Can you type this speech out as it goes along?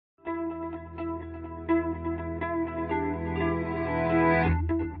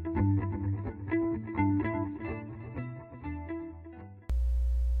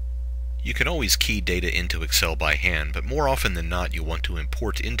can always key data into Excel by hand, but more often than not you'll want to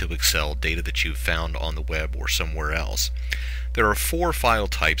import into Excel data that you've found on the web or somewhere else. There are 4 file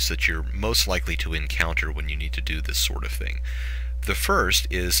types that you're most likely to encounter when you need to do this sort of thing. The first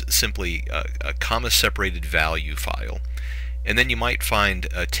is simply a comma-separated value file. And then you might find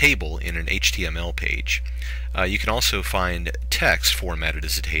a table in an HTML page. You can also find text formatted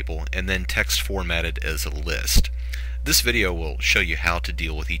as a table and then text formatted as a list. This video will show you how to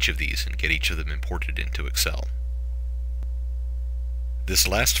deal with each of these and get each of them imported into Excel. This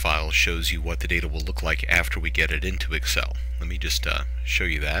last file shows you what the data will look like after we get it into Excel. Let me just show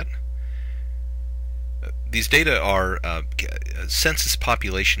you that. These data are census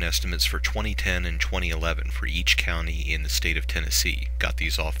population estimates for 2010 and 2011 for each county in the state of Tennessee. Got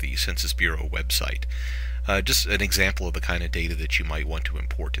these off the Census Bureau website. Just an example of the kind of data that you might want to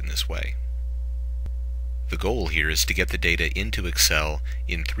import in this way. The goal here is to get the data into Excel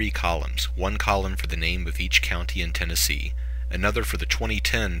in 3 columns. One column for the name of each county in Tennessee, another for the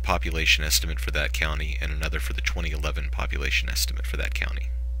 2010 population estimate for that county, and another for the 2011 population estimate for that county.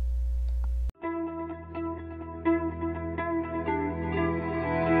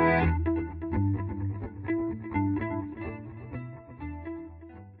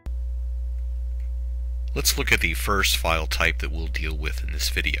 Let's look at the first file type that we'll deal with in this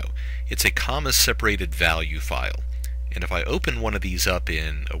video. It's a comma-separated value file. And if I open one of these up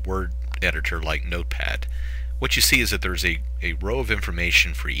in a Word editor like Notepad, what you see is that there's a row of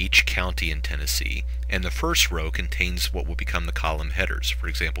information for each county in Tennessee, and the first row contains what will become the column headers. For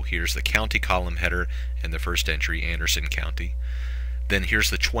example, here's the county column header and the first entry, Anderson County. Then here's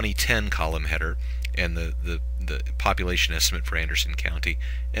the 2010 column header and the population estimate for Anderson County,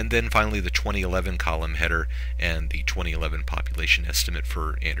 and then finally the 2011 column header and the 2011 population estimate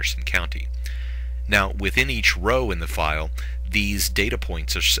for Anderson County. Now within each row in the file, these data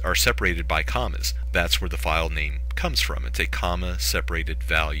points are separated by commas. That's where the file name comes from. It's a comma-separated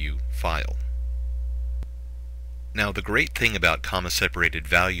value file. Now the great thing about comma-separated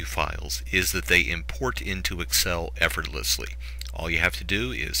value files is that they import into Excel effortlessly. All you have to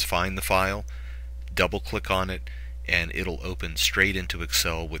do is find the file, double-click on it, and it'll open straight into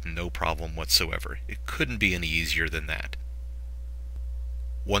Excel with no problem whatsoever. It couldn't be any easier than that.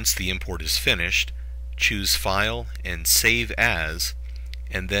 Once the import is finished, choose File and Save As,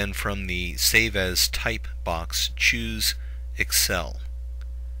 and then from the Save As type box, choose Excel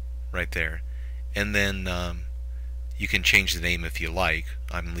right there. And then you can change the name if you like.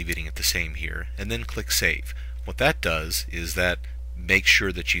 I'm leaving it the same here. And then click Save. What that does is that make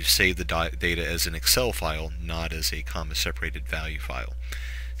sure that you've saved the data as an Excel file, not as a comma-separated value file.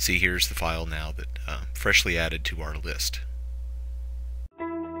 See, here's the file now that freshly added to our list.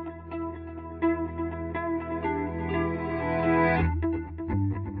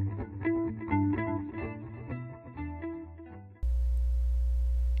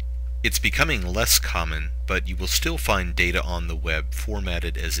 It's becoming less common, but you will still find data on the web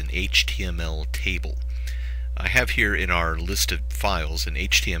formatted as an HTML table. I have here in our list of files an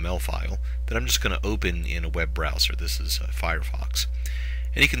HTML file that I'm just going to open in a web browser. This is Firefox.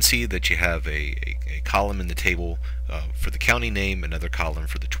 And you can see that you have a column in the table for the county name, another column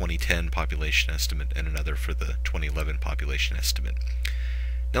for the 2010 population estimate, and another for the 2011 population estimate.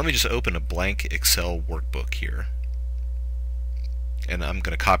 Now let me just open a blank Excel workbook here. And I'm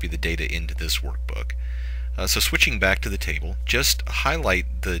going to copy the data into this workbook. So switching back to the table, just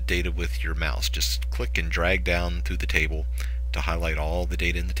highlight the data with your mouse. Just click and drag down through the table to highlight all the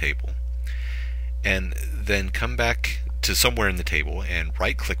data in the table. And then come back to somewhere in the table and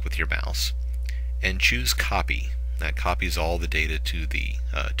right click with your mouse and choose Copy. That copies all the data to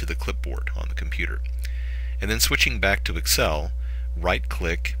the clipboard on the computer. And then switching back to Excel, right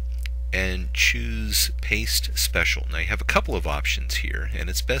click and choose Paste Special. Now you have a couple of options here, and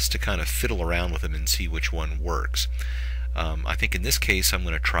it's best to kind of fiddle around with them and see which one works. I think in this case I'm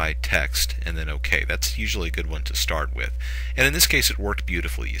going to try text and then OK. That's usually a good one to start with. And in this case it worked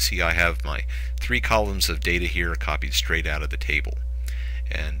beautifully. You see I have my 3 columns of data here copied straight out of the table.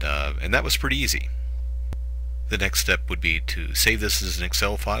 And that was pretty easy. The next step would be to save this as an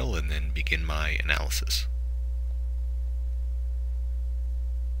Excel file and then begin my analysis.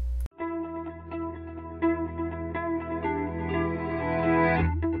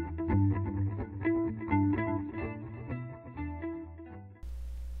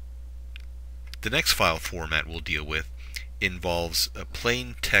 The next file format we'll deal with involves a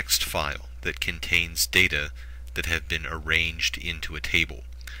plain text file that contains data that have been arranged into a table.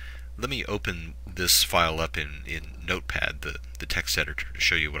 Let me open this file up in Notepad, the text editor, to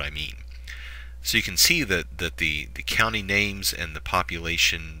show you what I mean. So you can see that the county names and the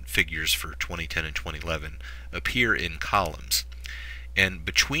population figures for 2010 and 2011 appear in columns. And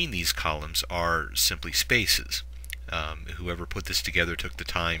between these columns are simply spaces. Whoever put this together took the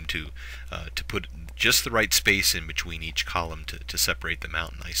time to put just the right space in between each column to separate them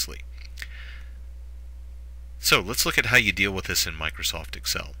out nicely. So let's look at how you deal with this in Microsoft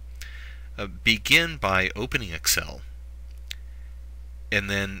Excel. Begin by opening Excel, and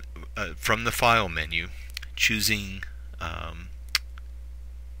then from the File menu, choosing,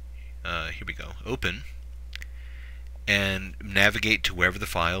 here we go, Open, and navigate to wherever the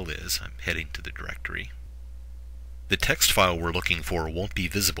file is. I'm heading to the directory. The text file we're looking for won't be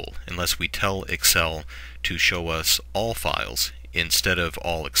visible unless we tell Excel to show us all files instead of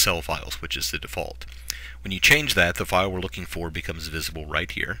all Excel files, which is the default. When you change that, the file we're looking for becomes visible right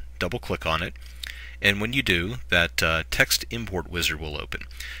here. Double click on it, and when you do, that text import wizard will open.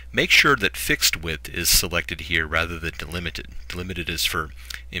 Make sure that fixed width is selected here rather than delimited. Delimited is for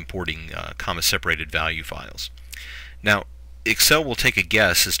importing comma-separated value files. Now, Excel will take a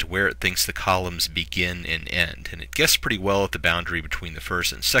guess as to where it thinks the columns begin and end, and it guessed pretty well at the boundary between the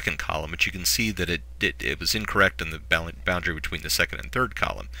first and second column, but you can see that it was incorrect in the boundary between the second and third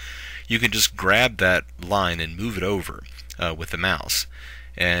column. You can just grab that line and move it over with the mouse,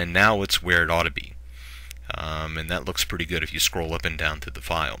 and now it's where it ought to be. And that looks pretty good if you scroll up and down through the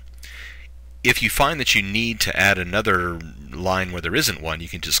file. If you find that you need to add another line where there isn't one, you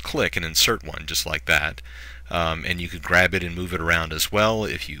can just click and insert one just like that. And you could grab it and move it around as well.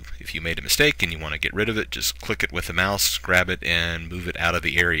 If you made a mistake and you want to get rid of it, just click it with the mouse, grab it, and move it out of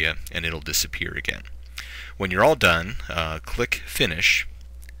the area, and it'll disappear again. When you're all done, click Finish,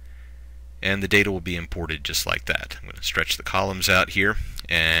 and the data will be imported just like that. I'm going to stretch the columns out here,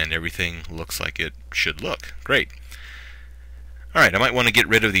 and everything looks like it should look. Great. Alright, I might want to get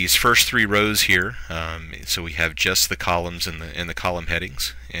rid of these first three rows here, so we have just the columns and the column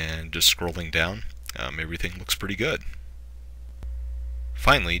headings, and just scrolling down. Everything looks pretty good.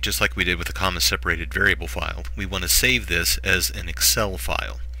 Finally, just like we did with the comma-separated variable file, we want to save this as an Excel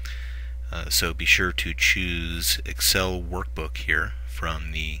file. So be sure to choose Excel Workbook here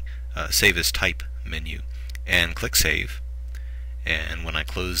from the Save as Type menu and click Save. And when I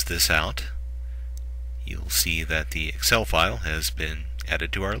close this out, you'll see that the Excel file has been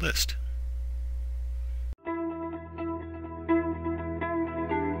added to our list.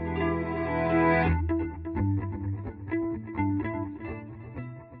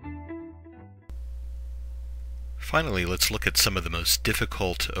 Finally, let's look at some of the most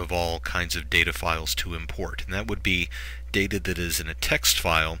difficult of all kinds of data files to import, and that would be data that is in a text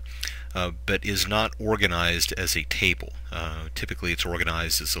file but is not organized as a table. Typically it's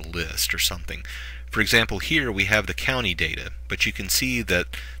organized as a list or something. For example, here we have the county data, but you can see that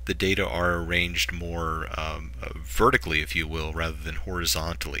the data are arranged more vertically, if you will, rather than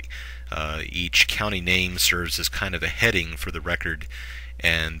horizontally. Each county name serves as kind of a heading for the record,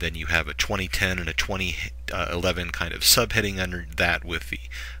 and then you have a 2010 and a 2011 kind of subheading under that with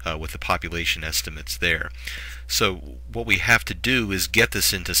the population estimates there. So what we have to do is get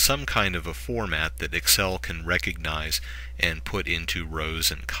this into some kind of a format that Excel can recognize and put into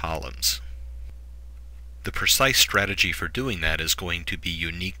rows and columns. The precise strategy for doing that is going to be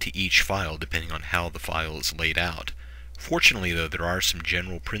unique to each file depending on how the file is laid out. Fortunately, though, there are some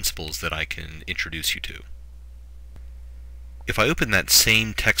general principles that I can introduce you to. If I open that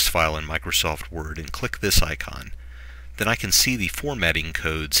same text file in Microsoft Word and click this icon, then I can see the formatting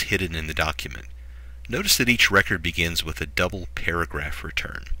codes hidden in the document. Notice that each record begins with a double paragraph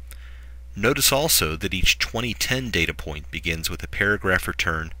return. Notice also that each 2010 data point begins with a paragraph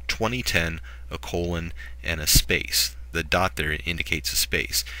return 2010, a colon, and a space. The dot there indicates a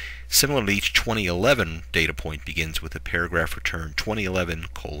space. Similarly, each 2011 data point begins with a paragraph return 2011,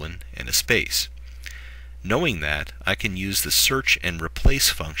 colon, and a space. Knowing that, I can use the search and replace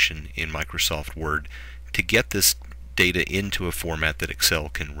function in Microsoft Word to get this data into a format that Excel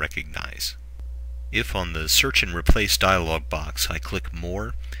can recognize. If on the search and replace dialog box I click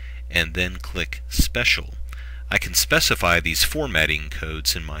More and then click Special, I can specify these formatting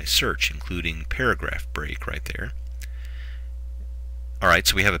codes in my search, including paragraph break right there. Alright,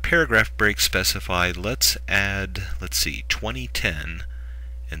 so we have a paragraph break specified. Let's add, 2010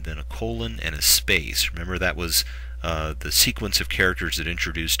 and then a colon and a space. Remember, that was the sequence of characters that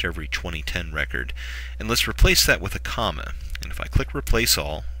introduced every 2010 record. And let's replace that with a comma. And if I click Replace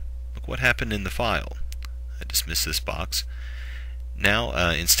All, look what happened in the file. I dismiss this box.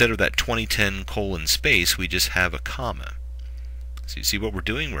 Now, instead of that 2010 colon space, we just have a comma. So you see what we're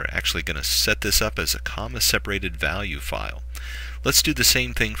doing? We're actually going to set this up as a comma-separated value file. Let's do the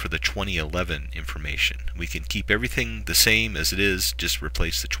same thing for the 2011 information. We can keep everything the same as it is, just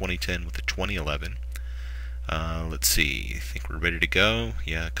replace the 2010 with the 2011. Let's see, I think we're ready to go.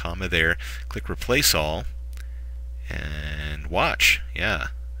 Yeah, comma there. Click replace all and watch. Yeah.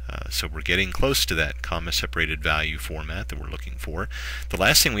 So we're getting close to that comma separated value format that we're looking for. The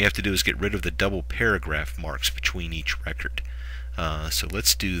last thing we have to do is get rid of the double paragraph marks between each record. So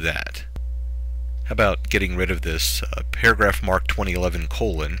let's do that. How about getting rid of this paragraph mark 2011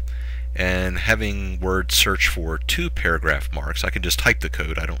 colon and having Word search for 2 paragraph marks. I can just type the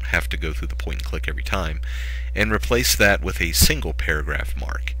code, I don't have to go through the point and click every time, and replace that with a single paragraph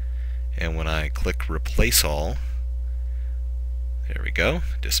mark. And when I click replace all, there we go,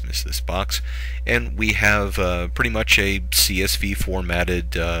 dismiss this box, and we have pretty much a CSV formatted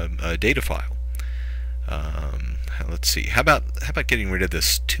data file. Let's see, how about getting rid of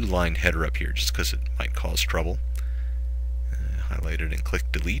this 2-line header up here, just because it might cause trouble. Highlight it and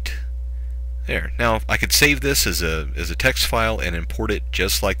click delete. There. Now I could save this as a text file and import it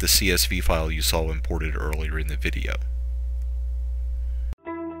just like the CSV file you saw imported earlier in the video.